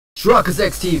Truckers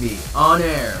X TV on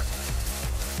air.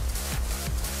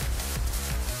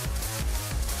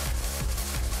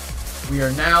 We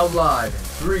are now live in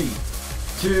 3,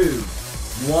 2,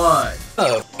 1.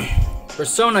 Oh,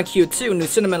 Persona Q2 New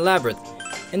Cinnamon Labyrinth.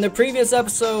 In the previous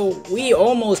episode, we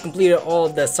almost completed all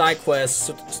of the side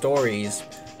quest stories,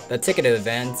 the ticketed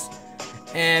events,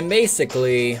 and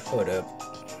basically,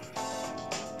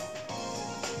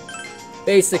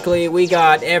 basically we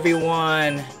got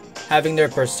everyone having their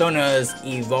personas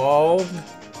evolved,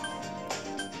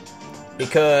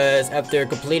 because after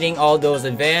completing all those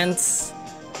events,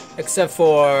 except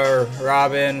for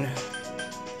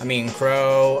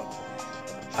Crow,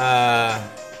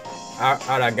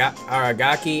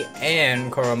 Aragaki,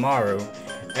 and Koromaru,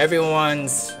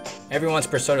 everyone's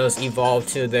personas evolved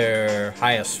to their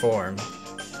highest form.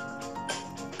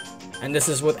 And this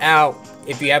is without,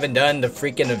 if you haven't done the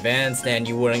freaking events, then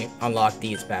you wouldn't unlock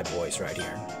these bad boys right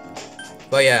here.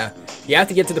 But yeah, you have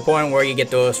to get to the point where you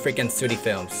get those freaking Sooty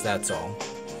films, that's all.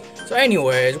 So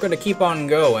anyways, we're gonna keep on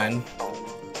going.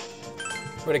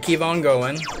 We're gonna keep on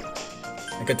going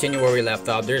and continue where we left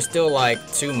off. There's still like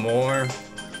two more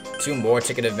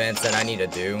ticket events that I need to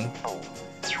do,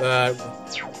 but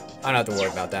I don't have to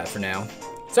worry about that for now.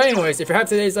 So anyways, if you're happy with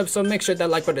today's episode, make sure that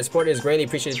like button support is greatly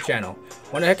appreciated the channel.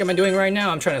 What the heck am I doing right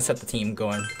now? I'm trying to set the team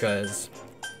going because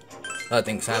a lot of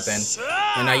things happen.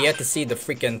 And I yet to see the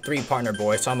freaking 3 partner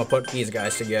boys, so I'm gonna put these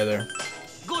guys together.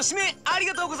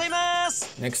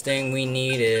 Next thing we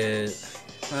need is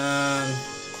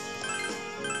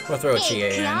we'll throw Chie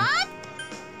in.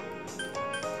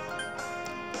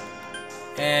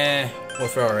 And we'll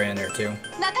throw her in there too.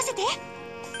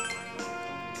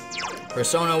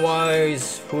 Persona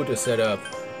wise, who to set up?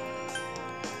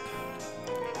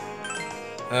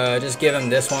 Just give him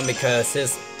this one because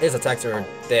his attacks are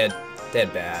dead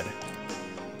bad.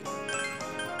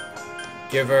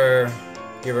 Give her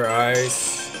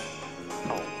ice.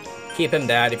 Keep him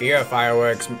that. If you hear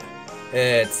fireworks,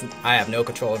 I have no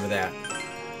control over that.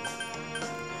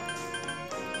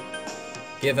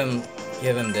 Give him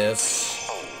this.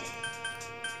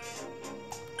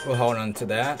 We'll hold on to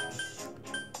that.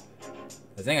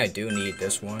 I think I do need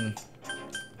this one.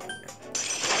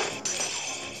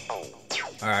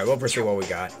 Alright, we'll pursue what we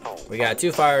got. We got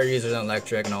 2 fire users and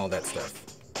electric and all that stuff.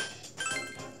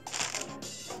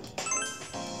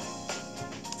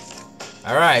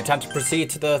 Alright, time to proceed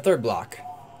to the 3rd block.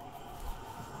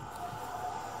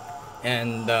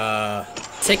 And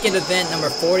ticket event number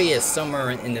 40 is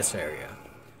somewhere in this area.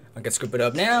 I can scoop it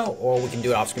up now, or we can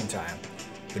do it off screen time.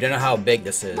 We don't know how big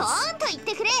this is.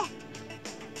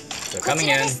 So coming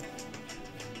in.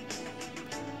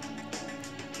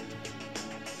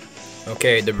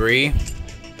 Okay, debris.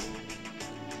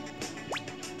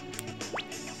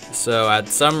 So at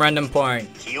some random point.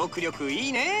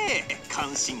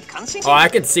 Oh, I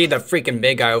could see the freaking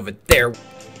big guy over there.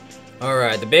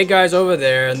 Alright, the big guy's over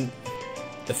there, and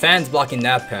the fan's blocking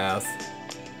that path.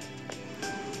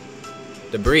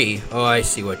 Debris. Oh, I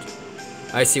see what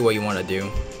you want to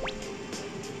do.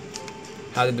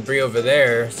 Have the debris over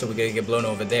there, so we gotta get blown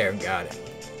over there. Got it.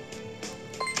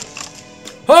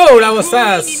 Oh, that was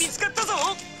fast!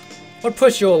 What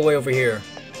pushed you all the way over here?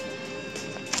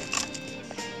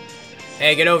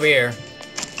 Hey, get over here.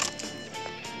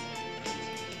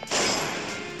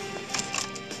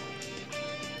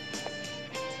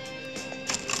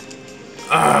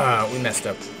 Ah, we messed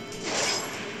up.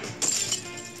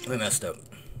 We messed up.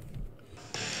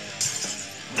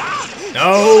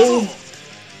 No!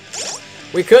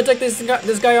 We could take this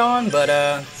guy on, but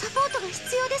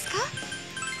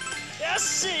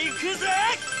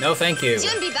no thank you.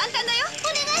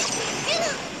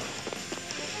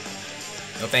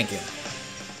 No thank you.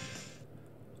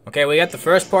 Okay, we got the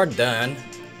first part done,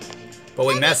 but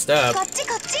we messed up. Cause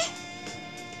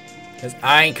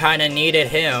I kinda needed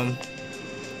him.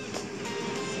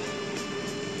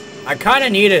 I kinda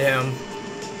needed him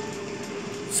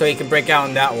so he could break out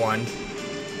in that one.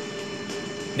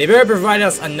 They better provide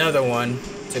us another one,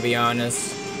 to be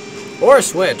honest. Or a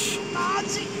switch.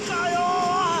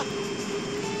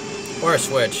 Or a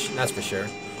switch, that's for sure.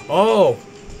 Oh!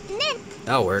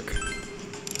 That'll work.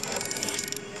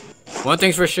 One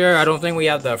thing's for sure, I don't think we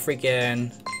have the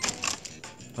freaking...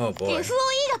 Oh boy.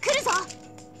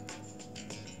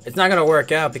 It's not gonna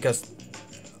work out because...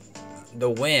 the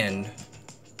wind.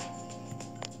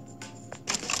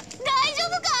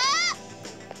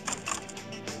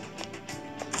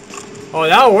 Oh,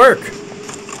 that'll work.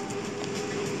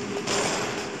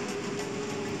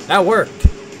 That worked.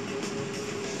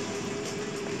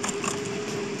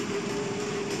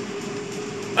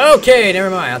 Okay, never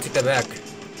mind. I'll take that back.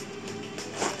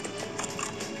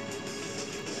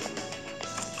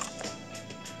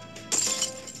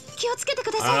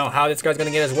 I don't know how this guy's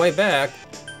gonna get his way back.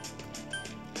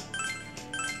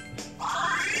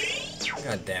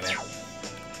 God damn it.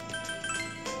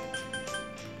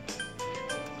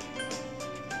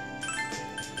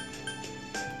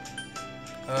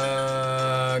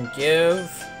 Give.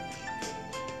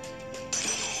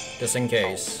 Just in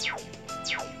case.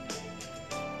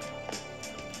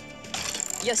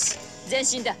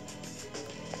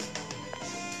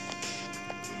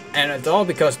 And it's all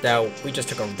because now we just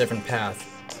took a different path.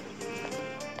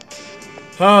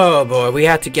 Oh boy, we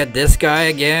have to get this guy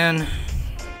again.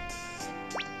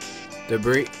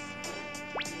 Debris.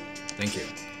 Thank you.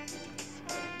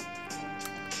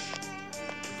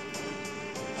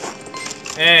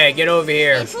 Hey, get over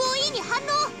here.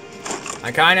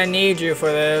 I kinda need you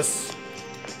for this.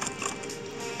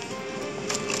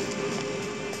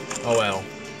 Oh well.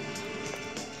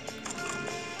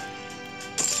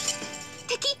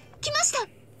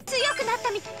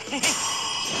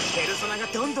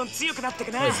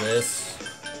 What is this?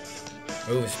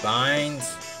 Move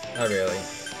spines? Not really.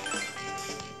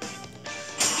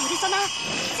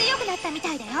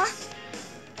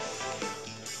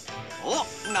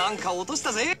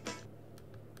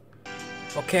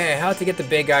 Okay, how to get the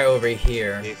big guy over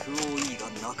here?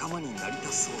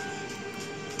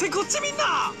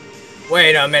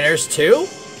 Wait a minute, there's two?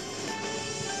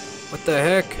 What the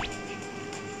heck?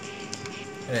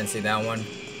 I didn't see that one.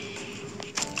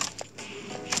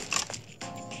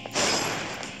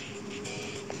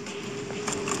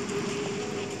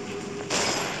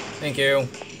 Thank you.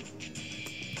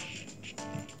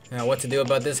 Now what to do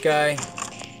about this guy?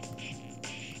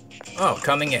 Oh,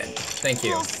 coming in. Thank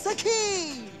you.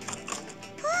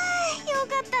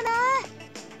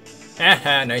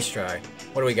 Haha, nice try.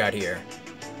 What do we got here?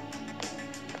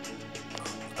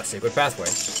 A secret pathway.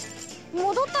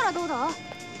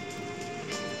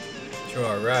 Sure,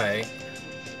 alright.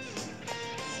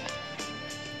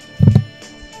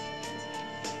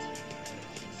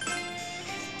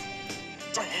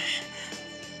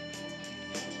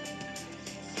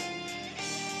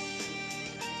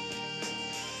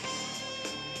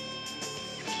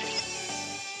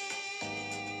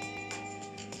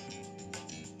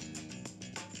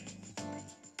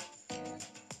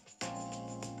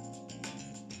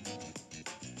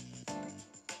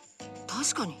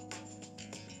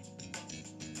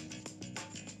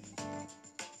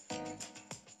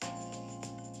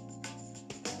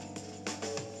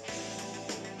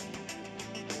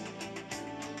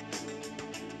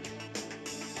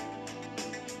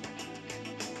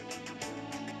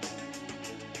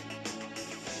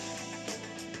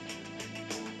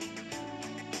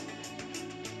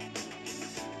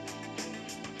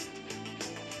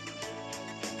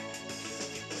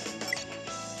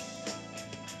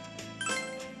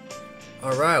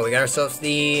 Alright, we got ourselves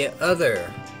the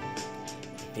other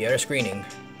screening.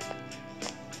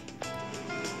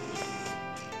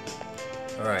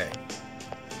 Alright,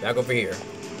 back over here.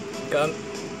 Come.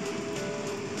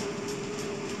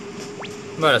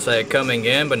 I'm about to say coming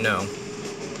in, but no.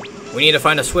 We need to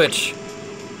find a switch.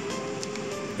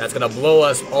 That's gonna blow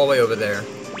us all the way over there.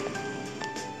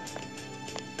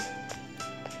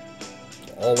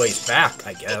 Always back,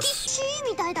 I guess.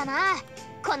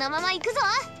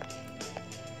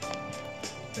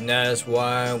 And that is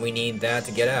why we need that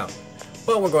to get out.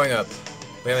 Well, we're going up.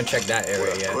 We haven't checked that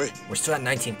area yet. We're still at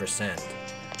 19%.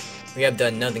 We have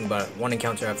done nothing but one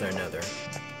encounter after another.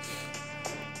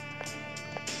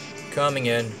 Coming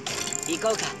in.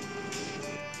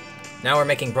 Now we're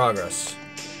making progress.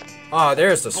 Ah,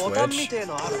 there's the switch.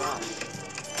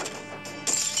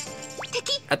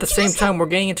 At the same time, we're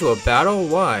getting into a battle?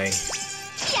 Why?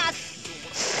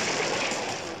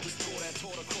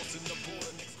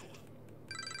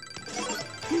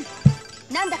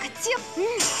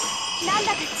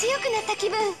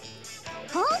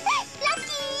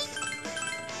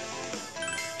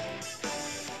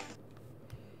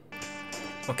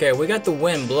 Okay, we got the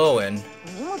wind blowing,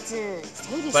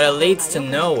 but it leads to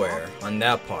nowhere on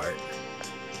that part.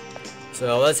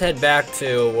 So let's head back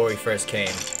to where we first came.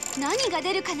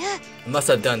 It must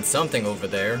have done something over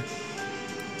there.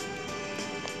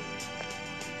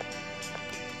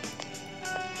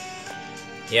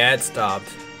 Yeah, it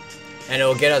stopped. And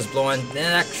it'll get us blowing in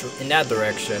that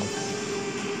direction.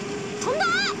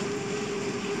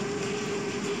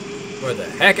 Where the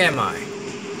heck am I?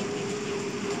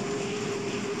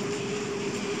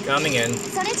 Coming in.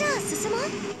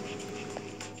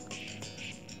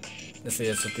 This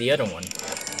is the other one.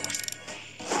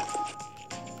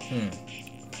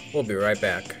 We'll be right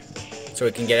back. So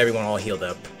we can get everyone all healed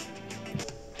up.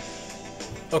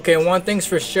 Okay, one thing's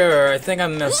for sure. I think I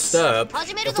messed up.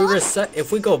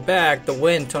 If we go back, the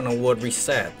wind tunnel would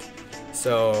reset.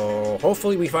 So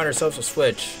hopefully we find ourselves a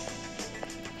switch,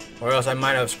 or else I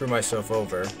might have screwed myself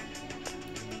over.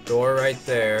 Door right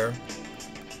there.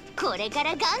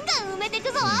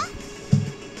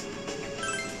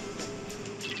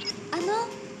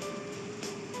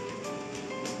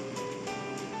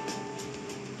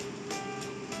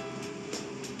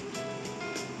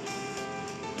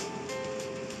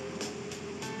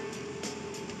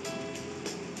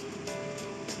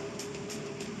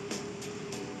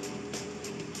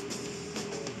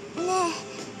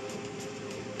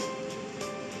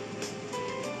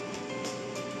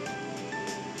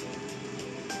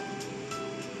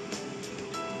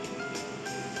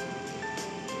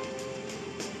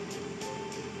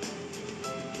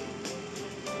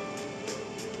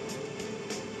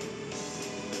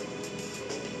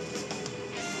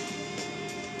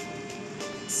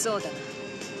そうだな。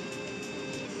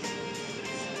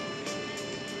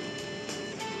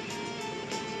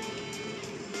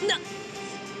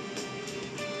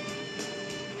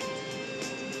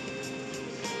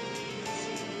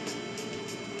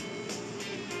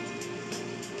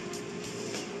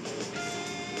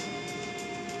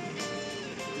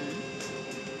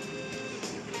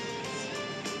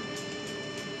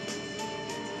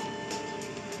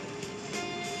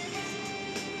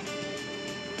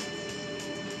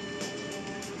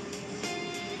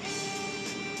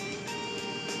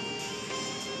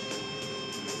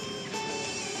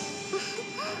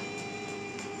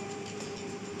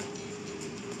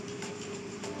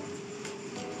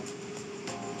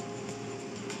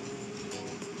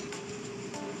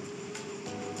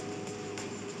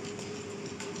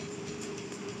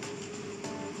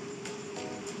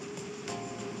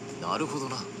なるほど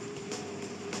な。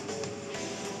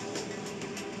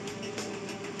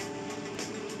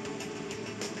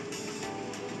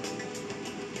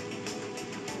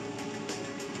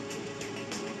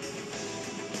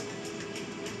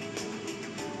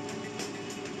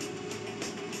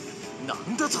な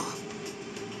んだと。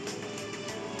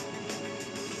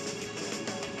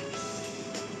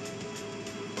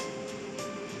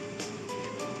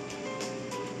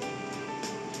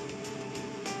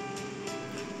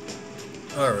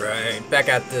Alright, back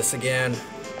at this again.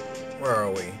 Where are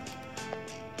we?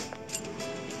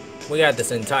 We got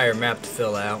this entire map to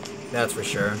fill out, that's for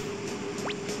sure.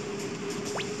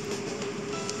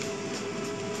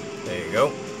 There you go.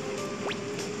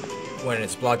 When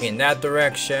it's blocking in that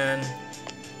direction.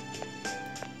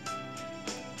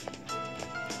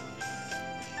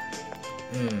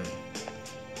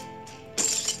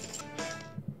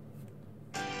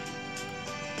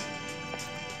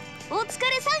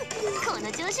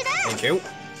 Thank you.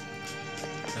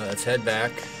 Now let's head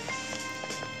back.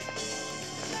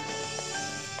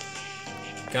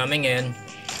 Coming in.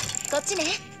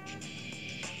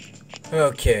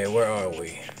 Okay, where are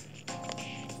we?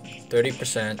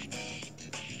 30%.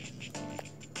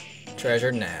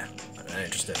 Treasure? Nah. I'm not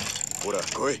interested.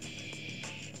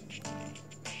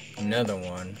 Another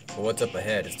one. But what's up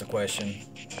ahead is the question.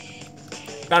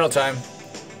 Battle time.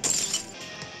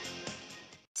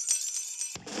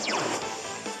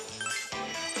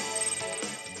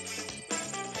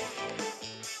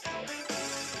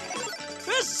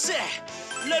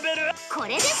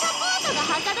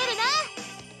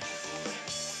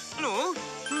の？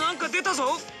なんか出た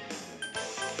ぞ。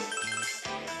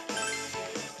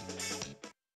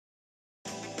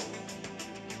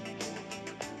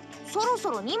そろ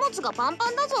そろ荷物がパンパ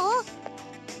ンだぞ。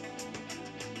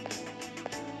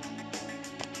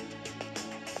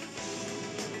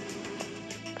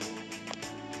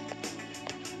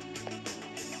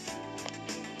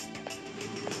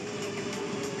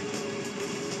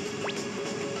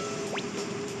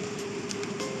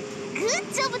グ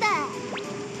ッジョブだ。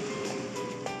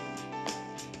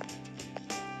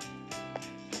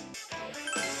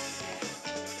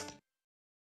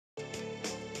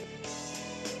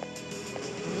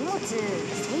荷物整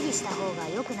理した方が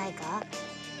良くないか？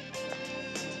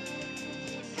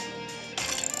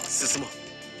進もう。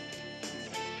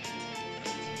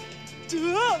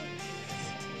うわっ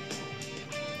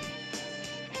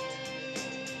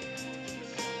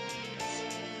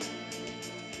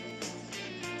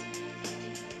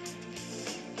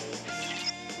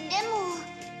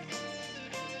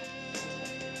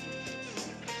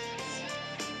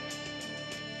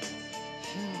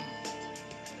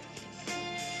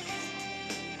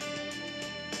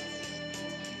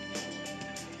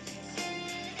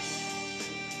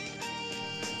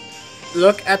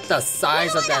！Look at the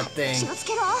size of that thing. 気をつ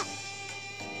けろ。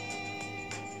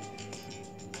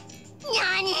に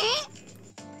ゃに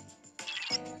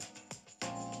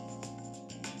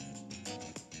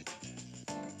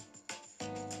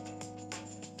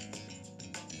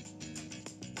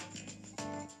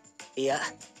いや、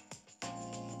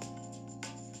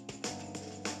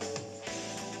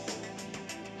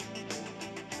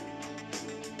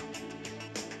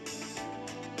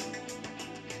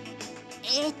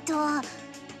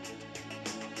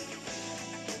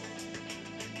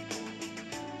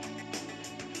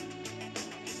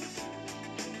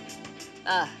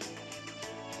ああ、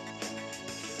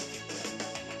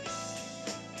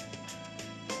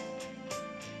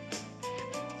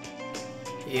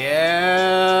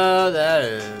Yeah, that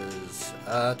is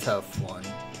a tough one.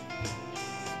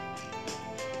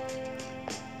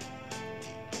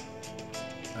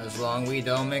 As long as we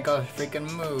don't make a freaking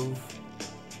move,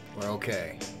 we're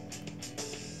okay.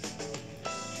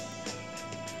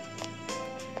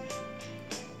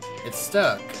 It's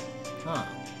stuck. Huh.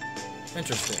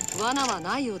 Interesting. 罠は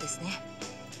ないようですね。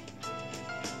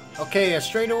 Okay, a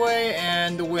straightaway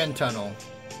and the wind tunnel.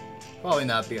 Probably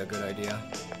not be a good idea.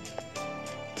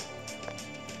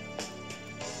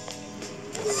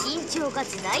 慎重か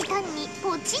つ大胆に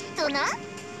ポチッとな。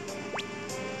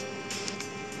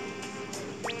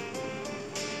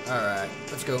 Alright,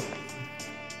 let's go.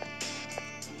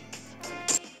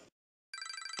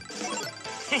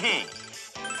 へへ、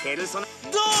ペルソナど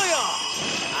うよ、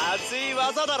熱い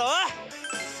技だろ。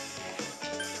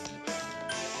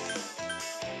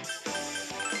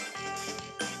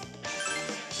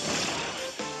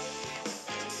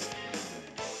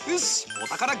よし、お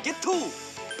宝ゲット。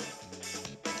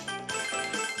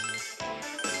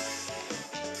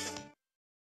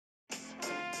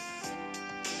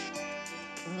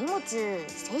荷物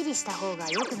整理した方が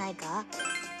良くないか？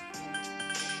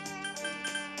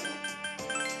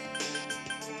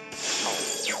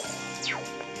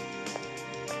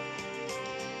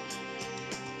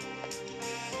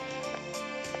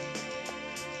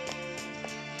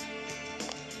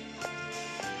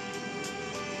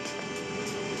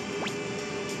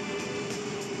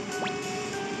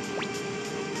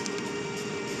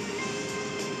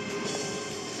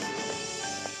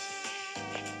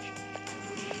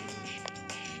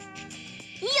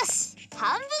 よし、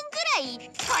半分くらい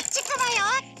こっちかもよ。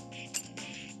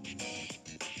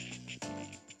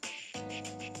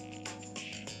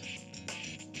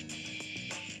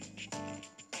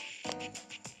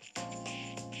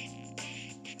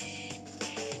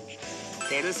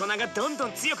 ペルソナがどんど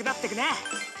ん強くなってくね。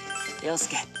陽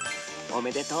介、お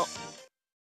めでとう。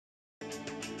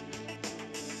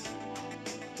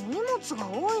荷物が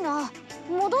多いな。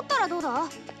戻ったらどうだ？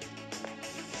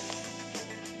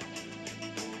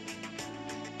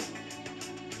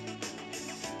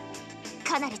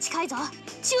かなり近いぞ。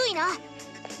注意な。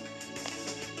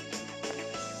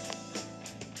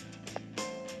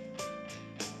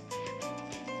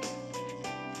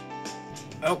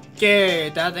 Okay,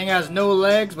 that thing has no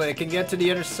legs, but it can get to the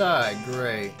other side.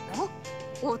 Great.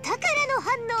 お宝の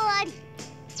反応あり。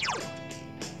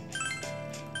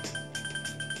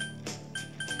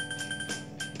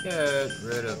 Get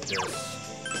rid of this.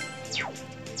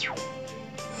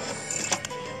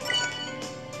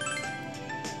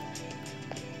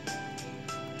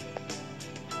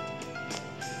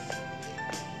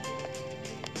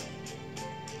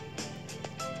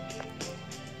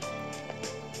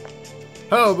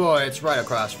 Oh boy, it's right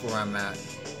across where I'm at.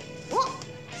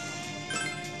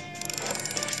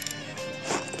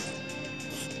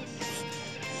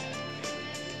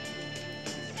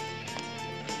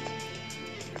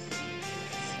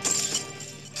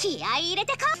 気合い入れ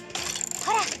てこ。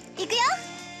ほら、行くよ。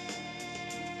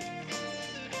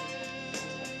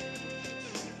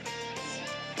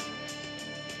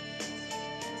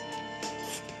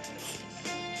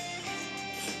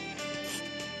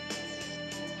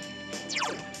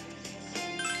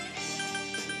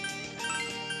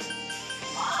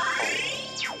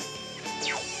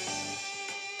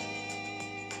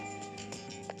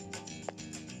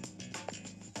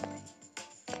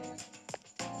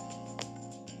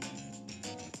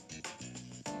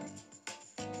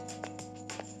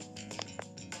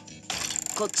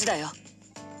 こっちだよ。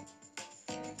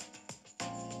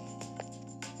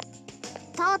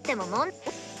通ってももん。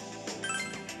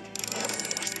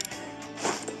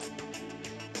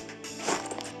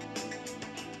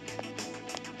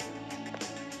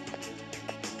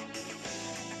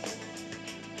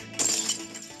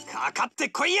 かかって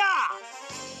こいや。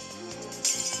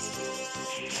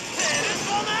ペル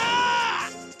ソナ。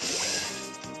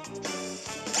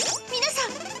皆さん、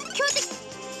強敵。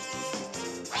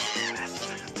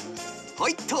 は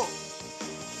いっと。う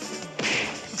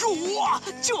わ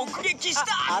直撃した。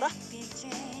あら、逃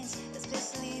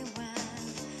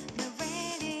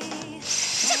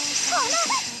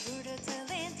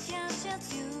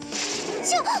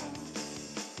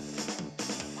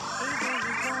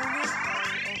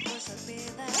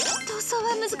走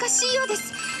は難しいようで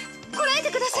す。こらえ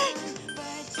てください。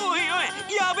おいおい、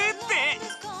やべえって。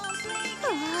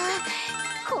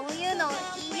こういうの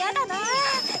嫌だな。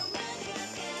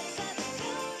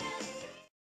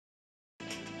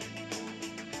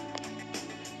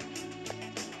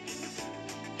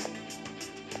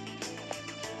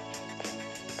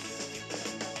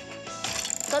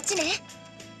こっちね。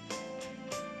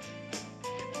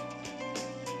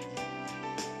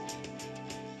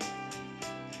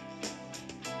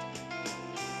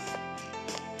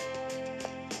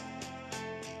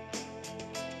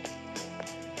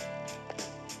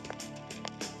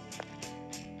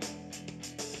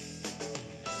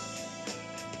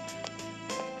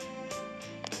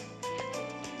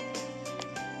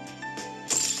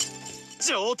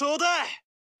上等だ。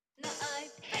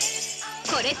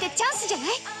これってチャンスじゃない？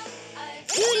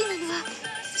有利なのは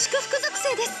祝福属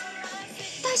性です。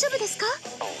大丈夫ですか？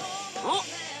お、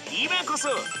今こそ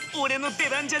俺の出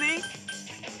番じゃね？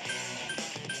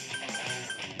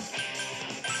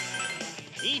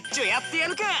一丁やってや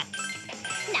るか。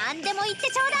何でも言って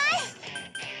ちょうだい。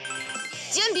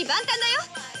準備万端だよ。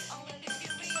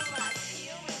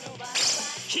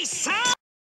必殺。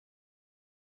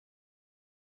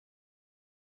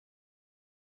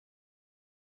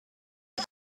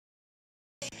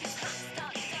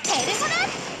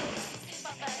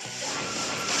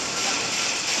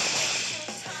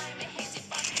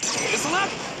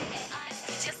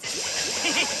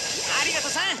ありがと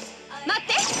さん。待っ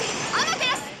て、アマテ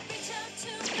ラス。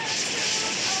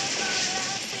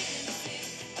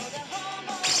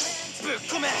ぶっ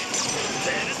込めペ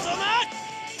ルソナ。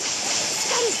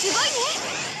光すごいね。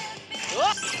お、こ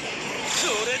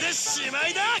れでしま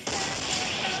いだ。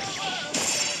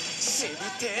しぶ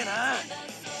てえな。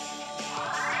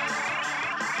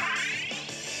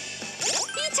いい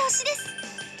調子です。よ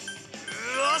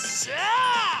っしゃ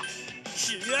ー、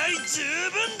気合十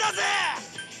分だぜ。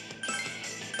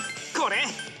これ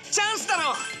チャンスだ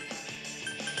ろ。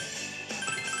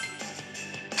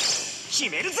決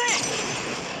めるぜ。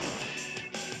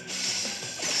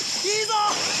いいぞ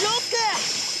陽介。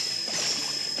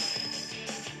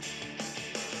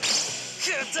く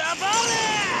たばれ。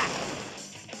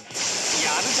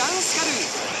やるじゃんスカル。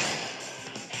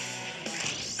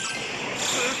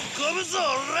ぶっ込むぞオ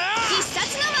ラ。必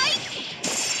殺の舞。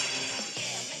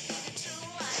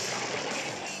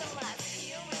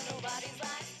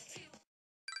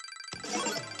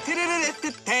テレレレって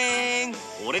ってーん。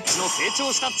俺っちの成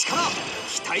長した力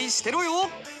期待してろよ。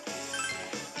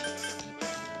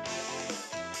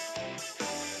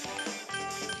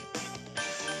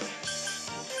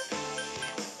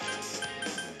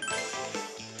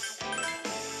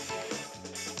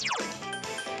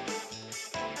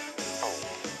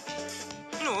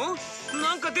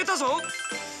なんか出たぞ。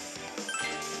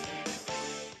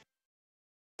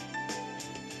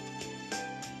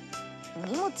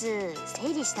荷物整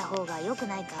理した方が良く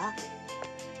ないか？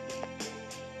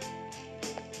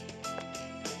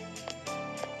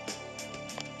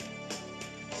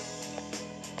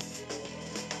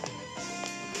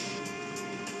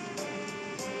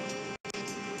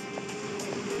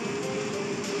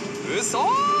うそー。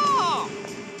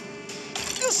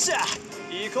よっしゃ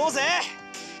行こうぜ。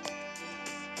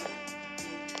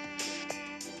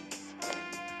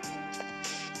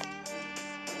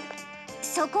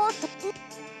そこをと。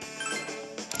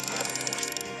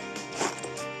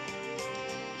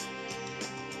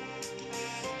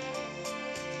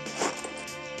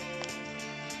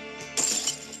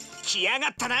来やが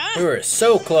ったな。 We were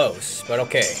so close, but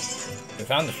okay. We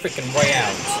found the freaking way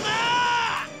out.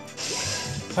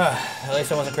 At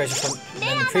least I wasn't crazy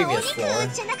than the previous floor,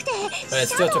 but it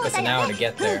still took us an hour to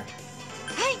get there.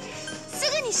 はい、す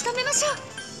ぐに仕留めましょう。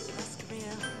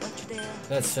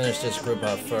Let's finish this group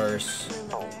up first.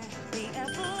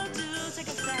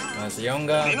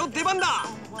 Yonga. 俺の出番だ。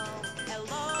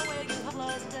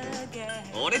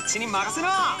俺っちに任せ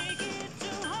な。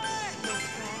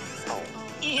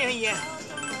いやいや。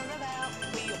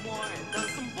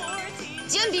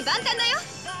準備万端だよ。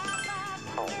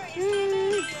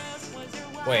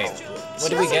Wait, what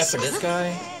did we get for this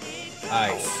guy?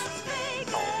 Ice.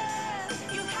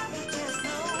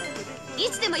 い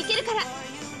つでも行けるから。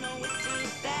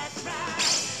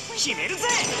決めるぜ。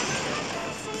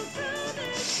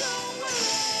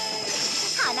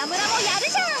花村もやる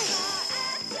じゃん。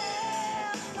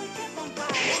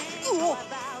うお、ら、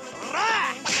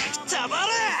くたば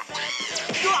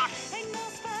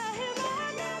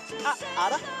あ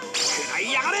ら食ら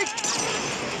いやがれ。やる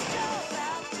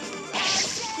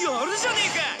じゃねえ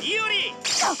かイオリ。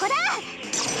そこだ。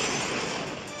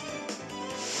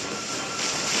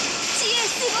知恵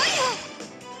すごいよ。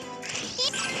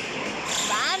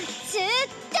ワンツー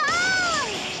ドー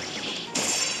ン。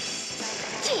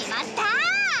決まった。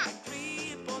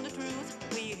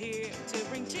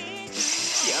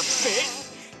やっべ。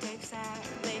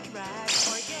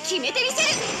決めてみせる。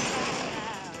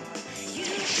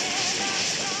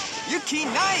ユッキー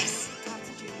ナイス。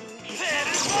ペ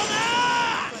ルソナ。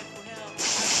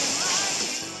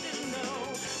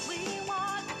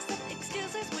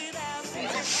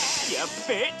やっ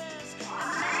べ。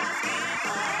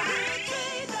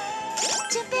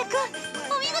純平くん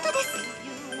お見事です。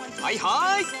はい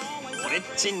はい、俺っ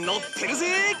ち乗ってるぜ。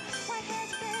い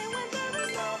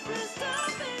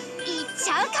っち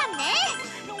ゃうかんね。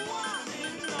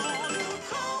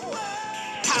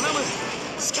頼む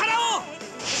力を。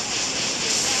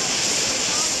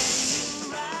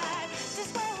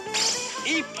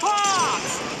一発。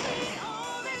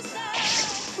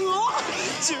うわ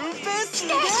純平す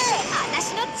げえ。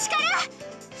私の力。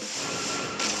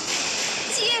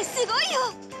知恵すごいよ。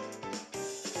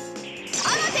ア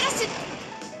マテラス。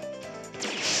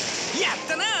やっ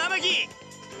たな天城。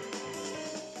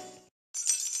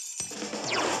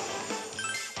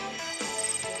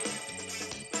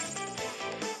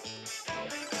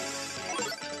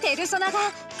ペルソナが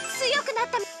強くなっ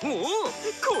た。おお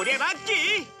こりゃラッキ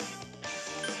ー。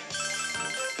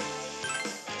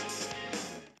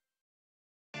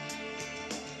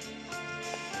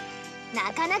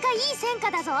なかなかいい戦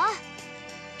果だぞ。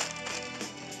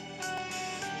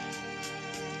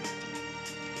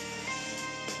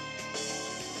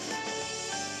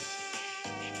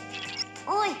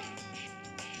おい。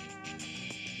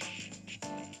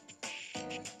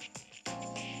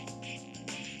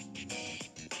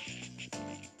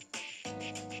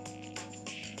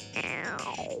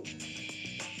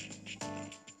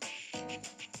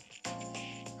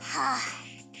はあ。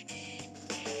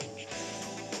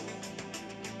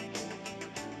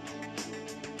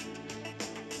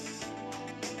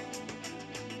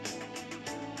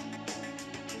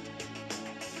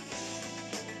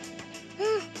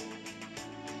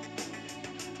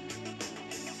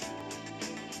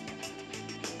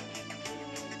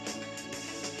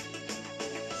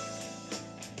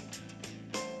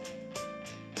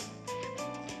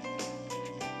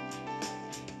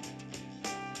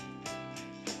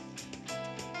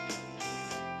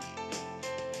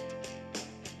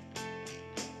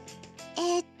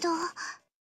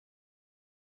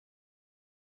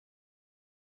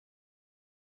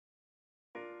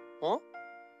ん？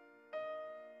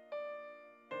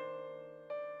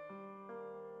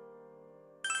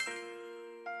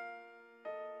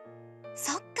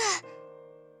そっか。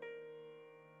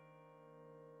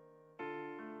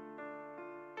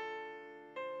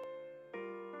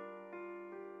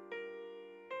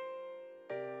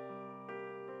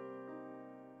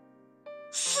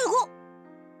すごっ。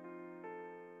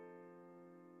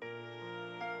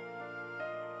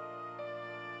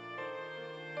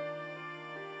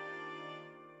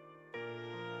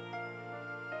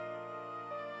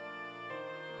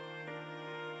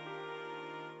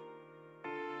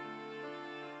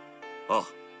あ。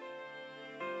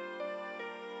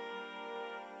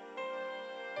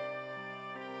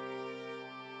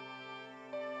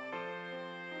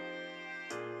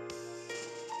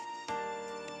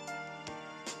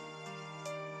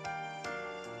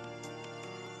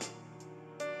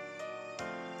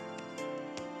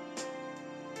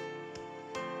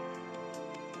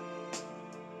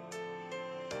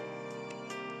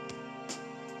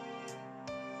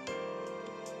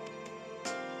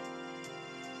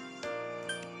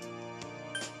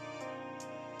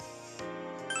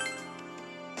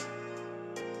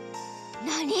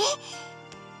何？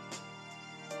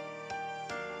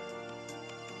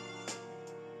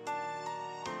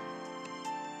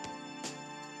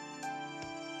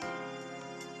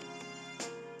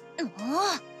おお。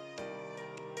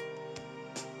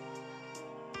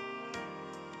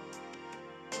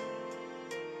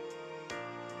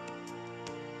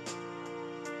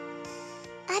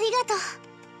ありがとう。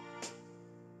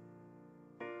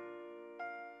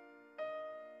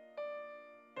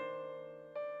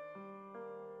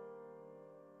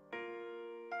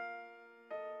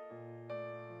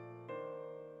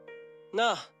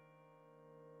なあ。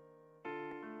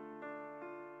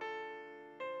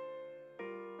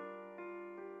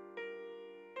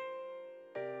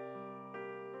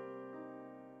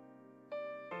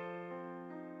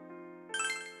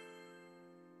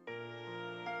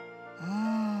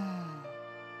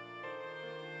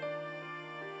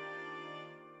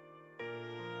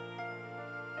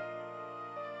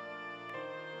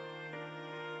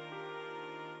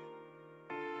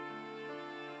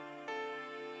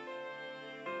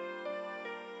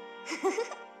ふ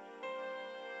ふ